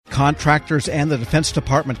contractors and the Defense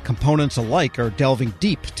Department components alike are delving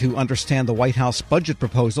deep to understand the White House budget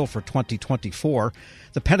proposal for 2024.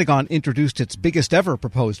 The Pentagon introduced its biggest ever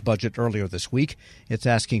proposed budget earlier this week. It's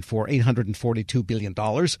asking for $842 billion.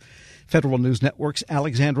 Federal News Network's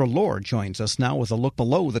Alexandra Lord joins us now with a look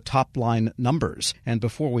below the top-line numbers. And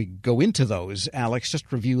before we go into those, Alex,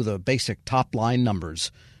 just review the basic top-line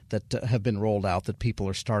numbers that have been rolled out that people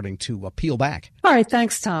are starting to peel back. All right.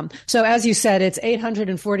 Thanks, Tom. So as you said, it's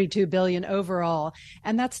 $842 billion overall,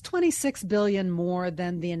 and that's $26 billion more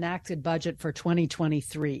than the enacted budget for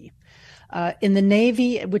 2023. In the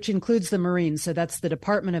Navy, which includes the Marines, so that's the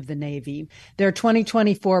Department of the Navy, their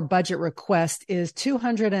 2024 budget request is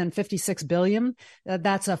 $256 billion.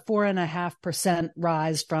 That's a 4.5%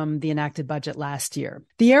 rise from the enacted budget last year.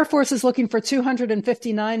 The Air Force is looking for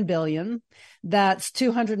 $259 billion. That's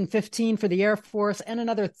 $215 for the Air Force and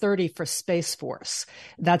another $30 for Space Force.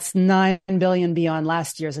 That's $9 billion beyond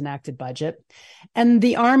last year's enacted budget. And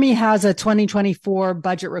the Army has a 2024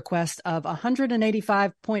 budget request of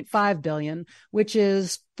 $185.5 billion, which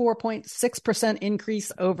is 4.6%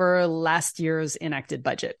 increase over last year's enacted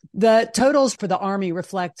budget. The totals for the Army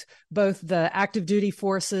reflect both the active duty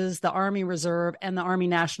forces, the Army Reserve, and the Army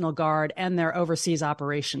National Guard, and their overseas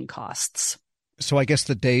operation costs. So I guess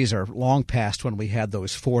the days are long past when we had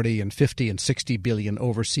those 40 and 50 and 60 billion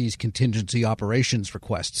overseas contingency operations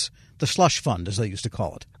requests. The slush fund, as they used to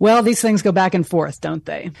call it. Well, these things go back and forth, don't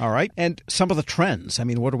they? All right. And some of the trends. I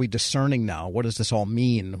mean, what are we discerning now? What does this all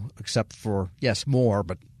mean? Except for, yes, more,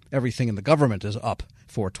 but everything in the government is up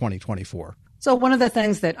for 2024. So one of the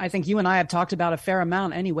things that I think you and I have talked about a fair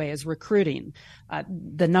amount anyway is recruiting.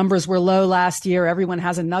 The numbers were low last year. Everyone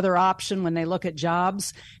has another option when they look at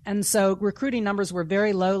jobs. And so recruiting numbers were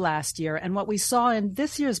very low last year. And what we saw in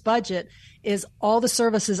this year's budget is all the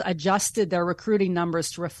services adjusted their recruiting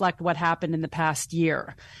numbers to reflect what happened in the past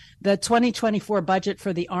year. The 2024 budget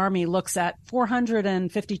for the Army looks at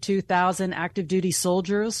 452,000 active duty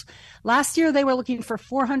soldiers. Last year, they were looking for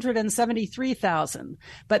 473,000,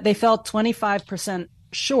 but they fell 25%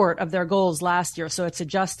 short of their goals last year. So it's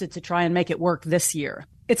adjusted to try and make it work this year.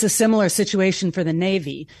 It's a similar situation for the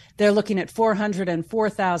Navy. They're looking at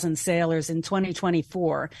 404,000 sailors in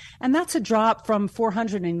 2024, and that's a drop from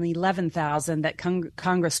 411,000 that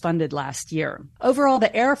Congress funded last year. Overall,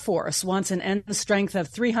 the Air Force wants an end strength of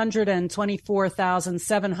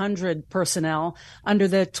 324,700 personnel under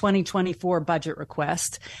the 2024 budget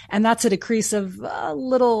request, and that's a decrease of a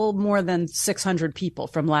little more than 600 people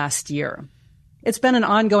from last year. It's been an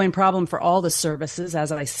ongoing problem for all the services,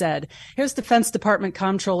 as I said. Here's Defense Department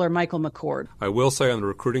Comptroller Michael McCord. I will say on the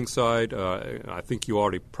recruiting side, I think you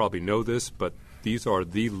already probably know this, but these are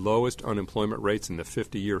the lowest unemployment rates in the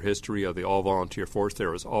 50-year history of the all-volunteer force.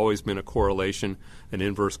 There has always been a correlation, an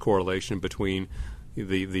inverse correlation between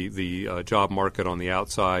the job market on the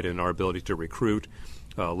outside and our ability to recruit.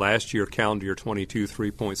 Last year, calendar year 22,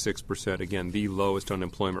 3.6%. Again, the lowest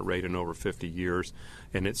unemployment rate in over 50 years,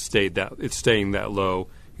 and it's staying that low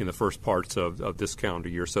in the first parts of this calendar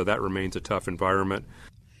year. So that remains a tough environment.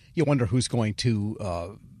 You wonder who's going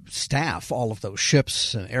to staff all of those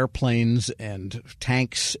ships and airplanes and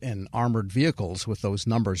tanks and armored vehicles with those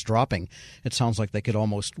numbers dropping. It sounds like they could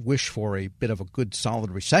almost wish for a bit of a good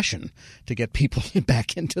solid recession to get people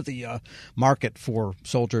back into the market for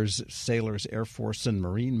soldiers, sailors, Air Force, and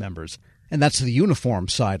Marine members. And that's the uniform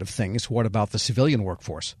side of things. What about the civilian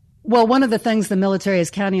workforce? Well, one of the things the military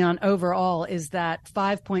is counting on overall is that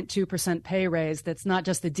 5.2% pay raise that's not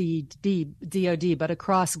just the DoD, but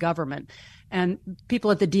across government. And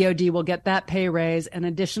people at the DoD will get that pay raise, and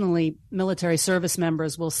additionally, military service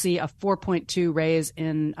members will see a 4.2 raise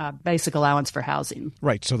in basic allowance for housing.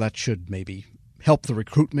 Right, so that should maybe help the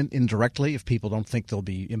recruitment indirectly if people don't think they'll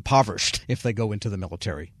be impoverished if they go into the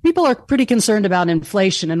military. People are pretty concerned about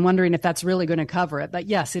inflation and wondering if that's really going to cover it. But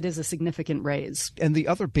yes, it is a significant raise. And the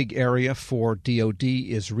other big area for DoD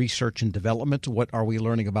is research and development. What are we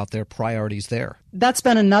learning about their priorities there? That's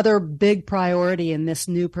been another big priority in this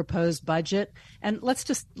new proposed budget. And let's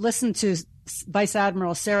just listen to Vice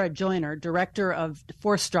Admiral Sarah Joyner, Director of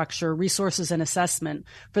Force Structure, Resources and Assessment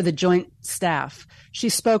for the Joint Staff. She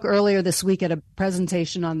spoke earlier this week at a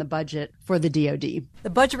presentation on the budget for the DoD. The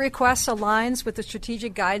budget request aligns with the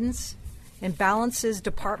strategic guidance and balances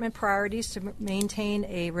department priorities to maintain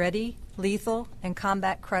a ready, lethal, and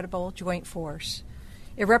combat-credible joint force.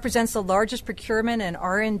 It represents the largest procurement and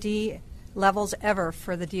R&D levels ever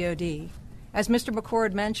for the DoD. As Mr.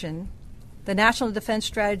 McCord mentioned, the National Defense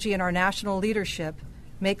Strategy and our national leadership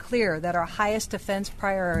make clear that our highest defense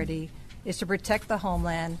priority is to protect the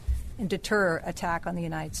homeland and deter attack on the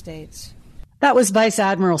United States. That was Vice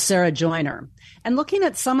Admiral Sarah Joyner. And looking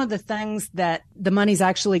at some of the things that the money's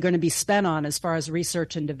actually going to be spent on as far as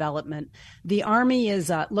research and development, the Army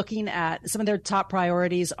is looking at some of their top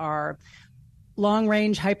priorities are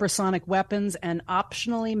long-range hypersonic weapons and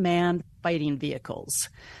optionally manned fighting vehicles.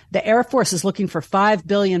 The Air Force is looking for $5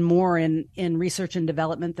 billion more in research and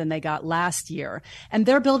development than they got last year. And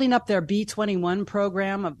they're building up their B-21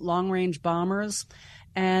 program of long-range bombers.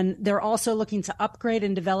 And they're also looking to upgrade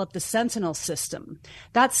and develop the Sentinel system.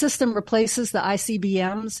 That system replaces the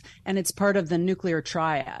ICBMs, and it's part of the nuclear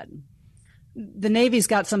triad. The Navy's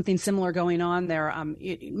got something similar going on there,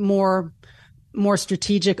 more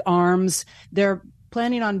strategic arms. They're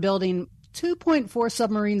planning on building 2.4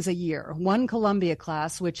 submarines a year, one Columbia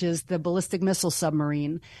class, which is the ballistic missile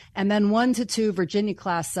submarine, and then 1 to 2 Virginia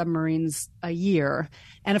class submarines a year.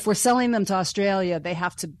 And if we're selling them to Australia, they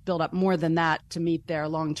have to build up more than that to meet their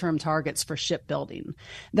long-term targets for shipbuilding.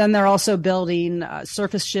 Then they're also building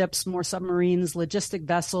surface ships, more submarines, logistic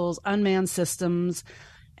vessels, unmanned systems,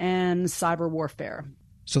 and cyber warfare.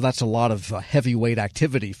 So that's a lot of heavyweight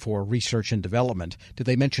activity for research and development. Did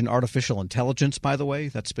they mention artificial intelligence, by the way?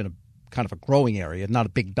 That's been kind of a growing area, not a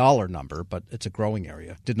big dollar number, but it's a growing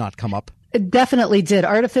area. Did not come up? It definitely did.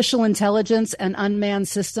 Artificial intelligence and unmanned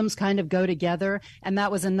systems kind of go together, and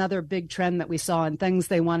that was another big trend that we saw in things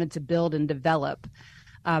they wanted to build and develop.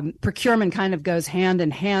 Procurement kind of goes hand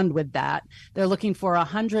in hand with that. They're looking for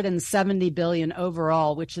 $170 billion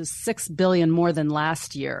overall, which is $6 billion more than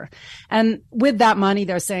last year. And with that money,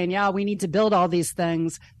 they're saying, yeah, we need to build all these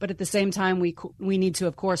things, but at the same time, we need to,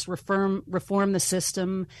 of course, reform the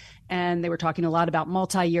system. And they were talking a lot about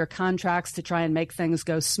multi-year contracts to try and make things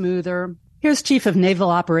go smoother. Here's Chief of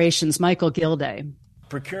Naval Operations, Michael Gilday.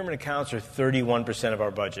 Procurement accounts are 31% of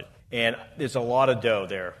our budget, and there's a lot of dough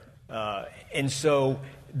there. And so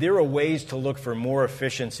there are ways to look for more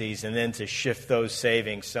efficiencies and then to shift those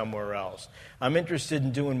savings somewhere else. I'm interested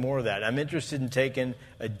in doing more of that. I'm interested in taking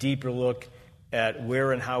a deeper look at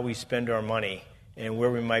where and how we spend our money and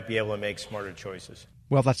where we might be able to make smarter choices.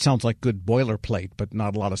 Well, that sounds like good boilerplate, but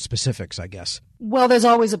not a lot of specifics, I guess. Well, there's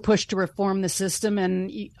always a push to reform the system,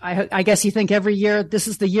 and I guess you think every year this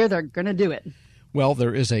is the year they're going to do it. Well,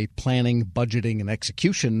 there is a planning, budgeting, and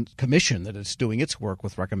execution commission that is doing its work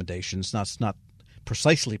with recommendations. That's not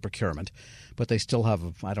precisely procurement, but they still have,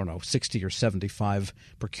 60 or 75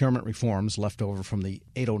 procurement reforms left over from the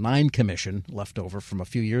 809 commission, left over from a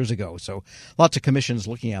few years ago. So lots of commissions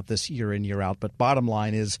looking at this year in, year out. But bottom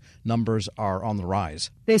line is numbers are on the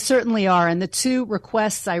rise. They certainly are. And the two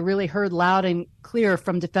requests I really heard loud and clear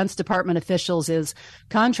from Defense Department officials is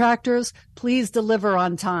contractors, please deliver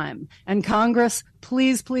on time. And Congress,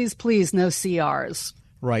 please, please, please, no CRs.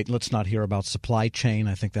 Right. Let's not hear about supply chain.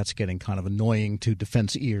 I think that's getting kind of annoying to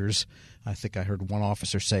defense ears. I think I heard one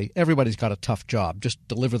officer say, everybody's got a tough job. Just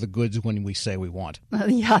deliver the goods when we say we want.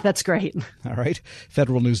 Yeah, that's great. All right.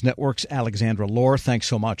 Federal News Network's Alexandra Lohr, thanks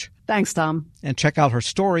so much. Thanks, Tom. And check out her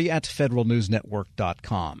story at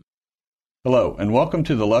federalnewsnetwork.com. Hello, and welcome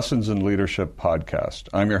to the Lessons in Leadership podcast.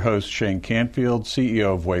 I'm your host, Shane Canfield,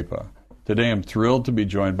 CEO of WEPA. Today, I'm thrilled to be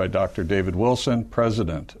joined by Dr. David Wilson,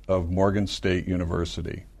 president of Morgan State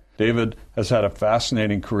University. David has had a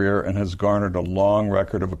fascinating career and has garnered a long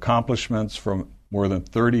record of accomplishments from more than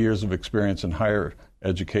 30 years of experience in higher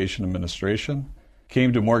education administration.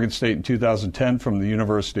 Came to Morgan State in 2010 from the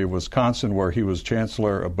University of Wisconsin, where he was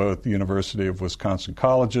chancellor of both the University of Wisconsin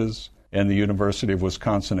Colleges and the University of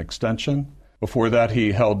Wisconsin Extension. Before that,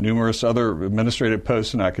 he held numerous other administrative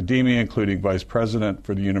posts in academia, including vice president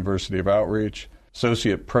for the University of Outreach,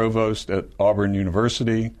 associate provost at Auburn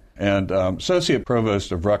University, and associate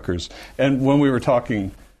provost of Rutgers. And when we were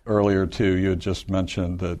talking earlier, too, you had just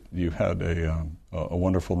mentioned that you had a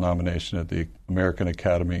wonderful nomination at the American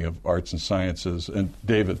Academy of Arts and Sciences. And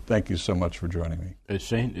David, thank you so much for joining me.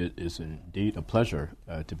 Shane, it is indeed a pleasure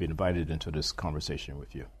to be invited into this conversation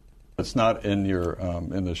with you. It's not in your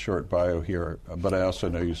in the short bio here, but I also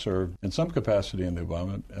know you served in some capacity in the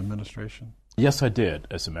Obama administration. Yes, I did,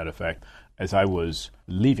 as a matter of fact. As I was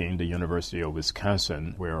leaving the University of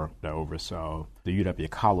Wisconsin, where I oversaw the UW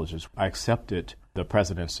colleges, I accepted the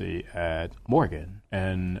presidency at Morgan.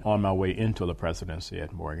 And on my way into the presidency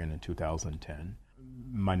at Morgan in 2010,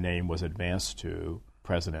 my name was advanced to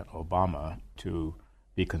President Obama to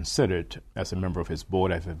be considered as a member of his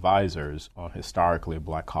board of advisors on historically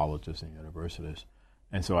black colleges and universities.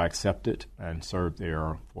 And so I accepted and served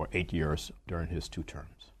there for 8 years during his 2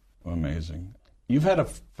 terms. Amazing. You've had a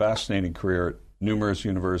fascinating career at numerous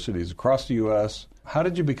universities across the U.S. How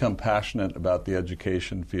did you become passionate about the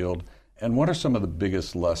education field, and what are some of the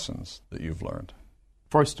biggest lessons that you've learned?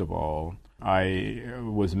 First of all, I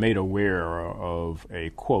was made aware of a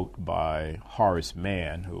quote by Horace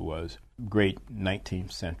Mann, who was a great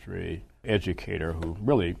 19th century educator who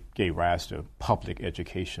really gave rise to public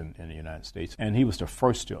education in the United States. And he was the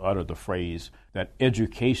first to utter the phrase that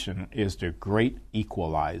education is the great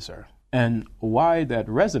equalizer. And why that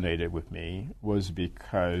resonated with me was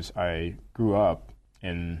because I grew up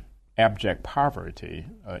in abject poverty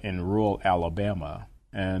in rural Alabama,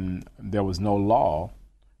 and there was no law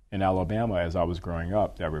in Alabama as I was growing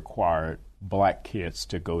up that required black kids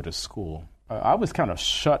to go to school. I was kind of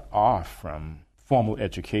shut off from formal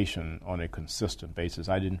education on a consistent basis.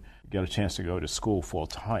 I didn't get a chance to go to school full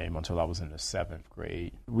time until I was in the 7th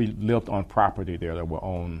grade. We lived on property there that were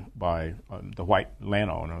owned by the white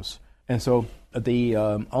landowners. And so the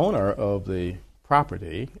owner of the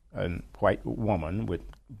property, a white woman, would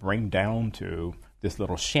bring down to this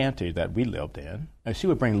little shanty that we lived in, and she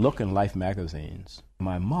would bring Look and Life magazines.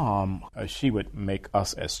 My mom, she would make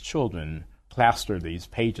us as children plaster these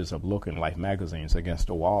pages of Look and Life magazines against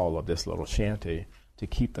the wall of this little shanty to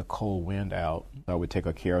keep the cold wind out. I would take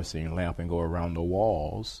a kerosene lamp and go around the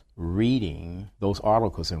walls reading those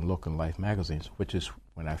articles in Look and Life magazines, which is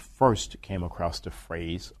when I first came across the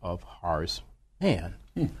phrase of Horace Mann.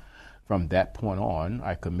 From that point on,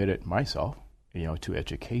 I committed myself, to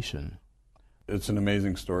education. It's an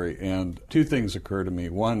amazing story, and two things occur to me.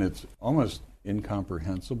 One, it's almost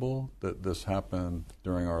incomprehensible that this happened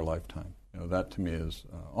during our lifetime. That to me is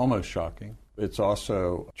almost shocking. It's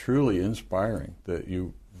also truly inspiring that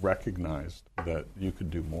you recognized that you could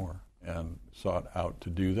do more and sought out to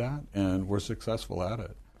do that and were successful at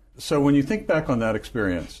it. So when you think back on that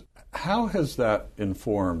experience, how has that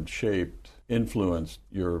informed, shaped, influenced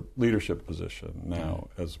your leadership position now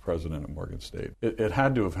as president of Morgan State? It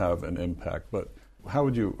had to have an impact, but how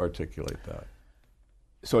would you articulate that?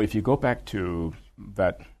 So if you go back to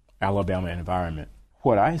that Alabama environment,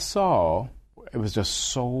 what I saw, it was just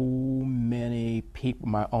so many people,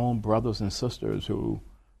 my own brothers and sisters, who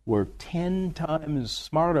were 10 times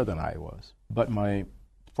smarter than I was. But my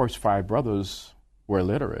first 5 brothers were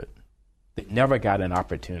illiterate. They never got an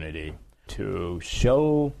opportunity to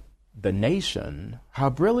show the nation how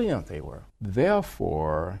brilliant they were.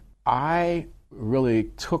 Therefore, I really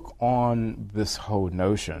took on this whole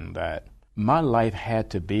notion that my life had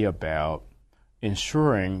to be about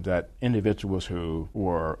ensuring that individuals who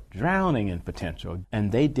were drowning in potential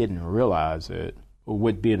and they didn't realize it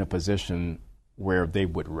would be in a position where they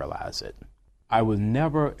would realize it. I was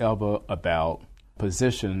never ever about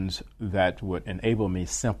positions that would enable me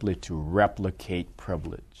simply to replicate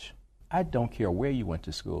privilege. I don't care where you went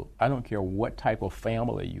to school. I don't care what type of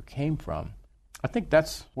family you came from. I think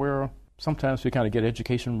that's where sometimes we kind of get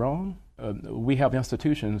education wrong. We have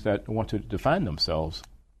institutions that want to define themselves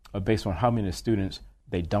based on how many students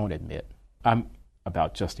they don't admit. I'm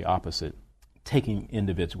about just the opposite, taking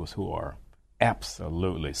individuals who are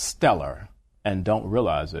absolutely stellar and don't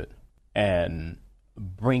realize it and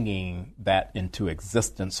bringing that into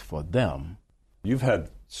existence for them. You've had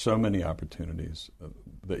so many opportunities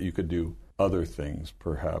that you could do other things,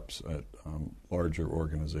 perhaps at larger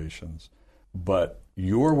organizations, but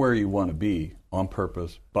you're where you want to be on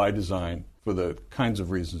purpose, by design, for the kinds of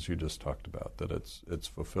reasons you just talked about, that it's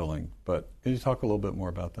fulfilling. But can you talk a little bit more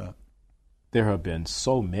about that? There have been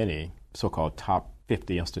so many so-called top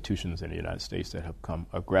 50 institutions in the United States that have come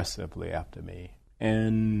aggressively after me.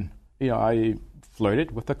 And, I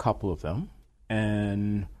flirted with a couple of them,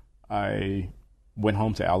 and I went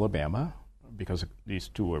home to Alabama because these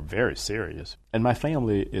two were very serious. And my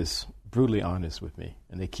family is brutally honest with me,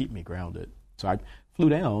 and they keep me grounded. So I flew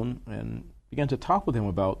down and began to talk with them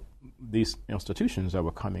about these institutions that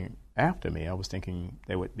were coming after me. I was thinking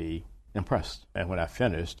they would be impressed. And when I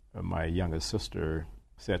finished, my youngest sister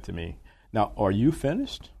said to me, "Now, are you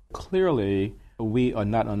finished? Clearly, we are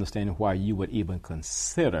not understanding why you would even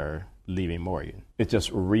consider leaving Morgan." It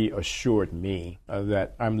just reassured me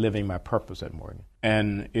that I'm living my purpose at Morgan.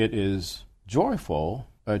 And it is joyful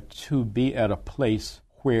to be at a place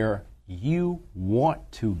where you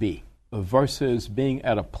want to be versus being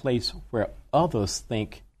at a place where others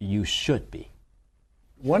think you should be.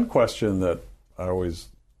 One question that I always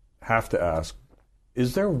have to ask,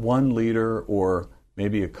 is there one leader or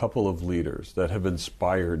maybe a couple of leaders that have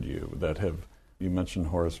inspired you, you mentioned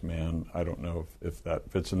Horace Mann, I don't know if that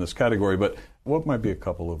fits in this category, but what might be a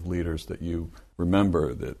couple of leaders that you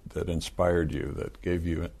remember that inspired you, that gave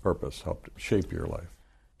you purpose, helped shape your life?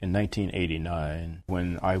 In 1989,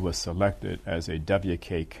 when I was selected as a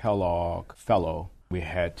W.K. Kellogg Fellow, we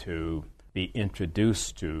had to be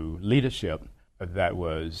introduced to leadership that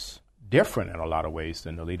was different in a lot of ways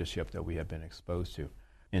than the leadership that we had been exposed to.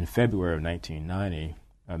 in February of 1990,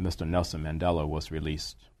 Mr. Nelson Mandela was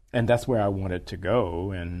released. And that's where I wanted to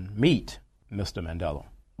go and meet Mr. Mandela.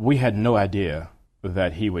 We had no idea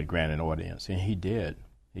that he would grant an audience, and he did.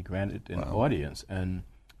 He granted an audience, and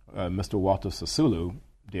Mr. Walter Sisulu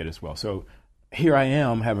did as well. So here I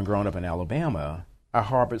am, having grown up in Alabama. I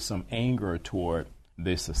harbored some anger toward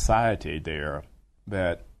the society there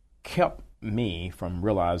that kept me from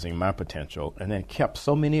realizing my potential, and then kept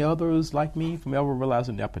so many others like me from ever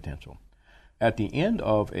realizing their potential. At the end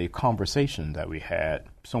of a conversation that we had,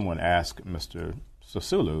 someone asked Mr.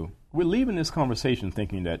 Sisulu, we're leaving this conversation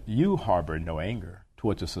thinking that you harbor no anger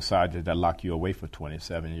towards a society that locked you away for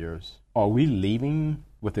 27 years. Are we leaving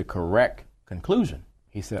with the correct conclusion?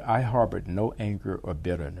 He said, I harbored no anger or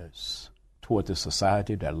bitterness towards a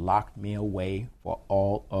society that locked me away for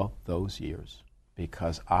all of those years,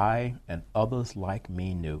 because I and others like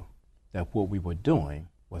me knew that what we were doing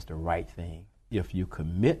was the right thing. If you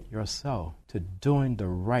commit yourself to doing the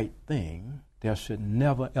right thing, there should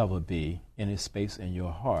never, ever be any space in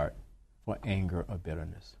your heart for anger or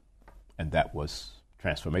bitterness. And that was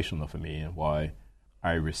transformational for me, and why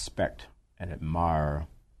I respect and admire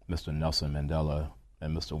Mr. Nelson Mandela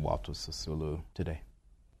and Mr. Walter Sisulu today.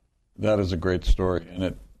 That is a great story, and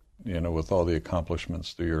it, with all the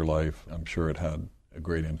accomplishments through your life, I'm sure it had a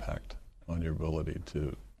great impact on your ability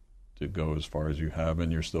to go as far as you have,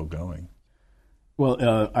 and you're still going.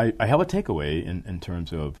 Well, I have a takeaway in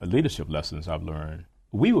terms of leadership lessons I've learned.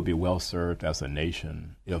 We would be well served as a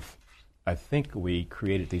nation if I think we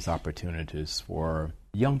created these opportunities for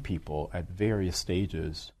young people at various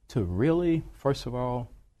stages to really, first of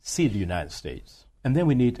all, see the United States. And then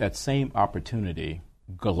we need that same opportunity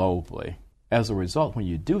globally. As a result, when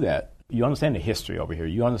you do that, you understand the history over here,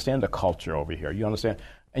 you understand the culture over here, and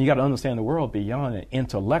you got to understand the world beyond an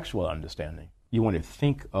intellectual understanding. You want to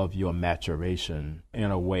think of your maturation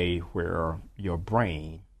in a way where your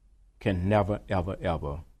brain can never, ever,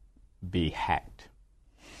 ever be hacked.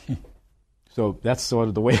 So that's sort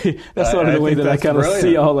of the way. That's sort of the way that I kind of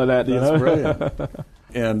see all of that. That's brilliant.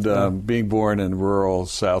 And being born in rural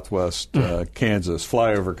Southwest Kansas,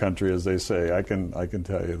 flyover country, as they say, I can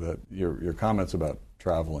tell you that your comments about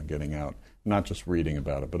travel and getting out, not just reading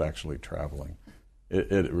about it, but actually traveling,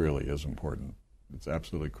 it really is important. It's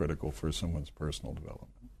absolutely critical for someone's personal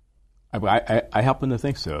development. I happen to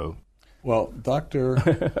think so. Well, Dr.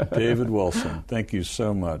 David Wilson, thank you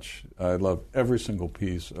so much. I love every single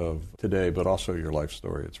piece of today, but also your life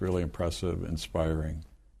story. It's really impressive, inspiring,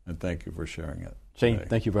 and thank you for sharing it. Shane, today.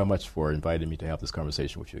 Thank you very much for inviting me to have this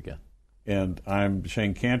conversation with you again. And I'm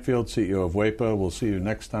Shane Canfield, CEO of WEPA. We'll see you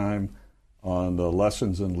next time on the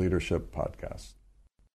Lessons in Leadership podcast.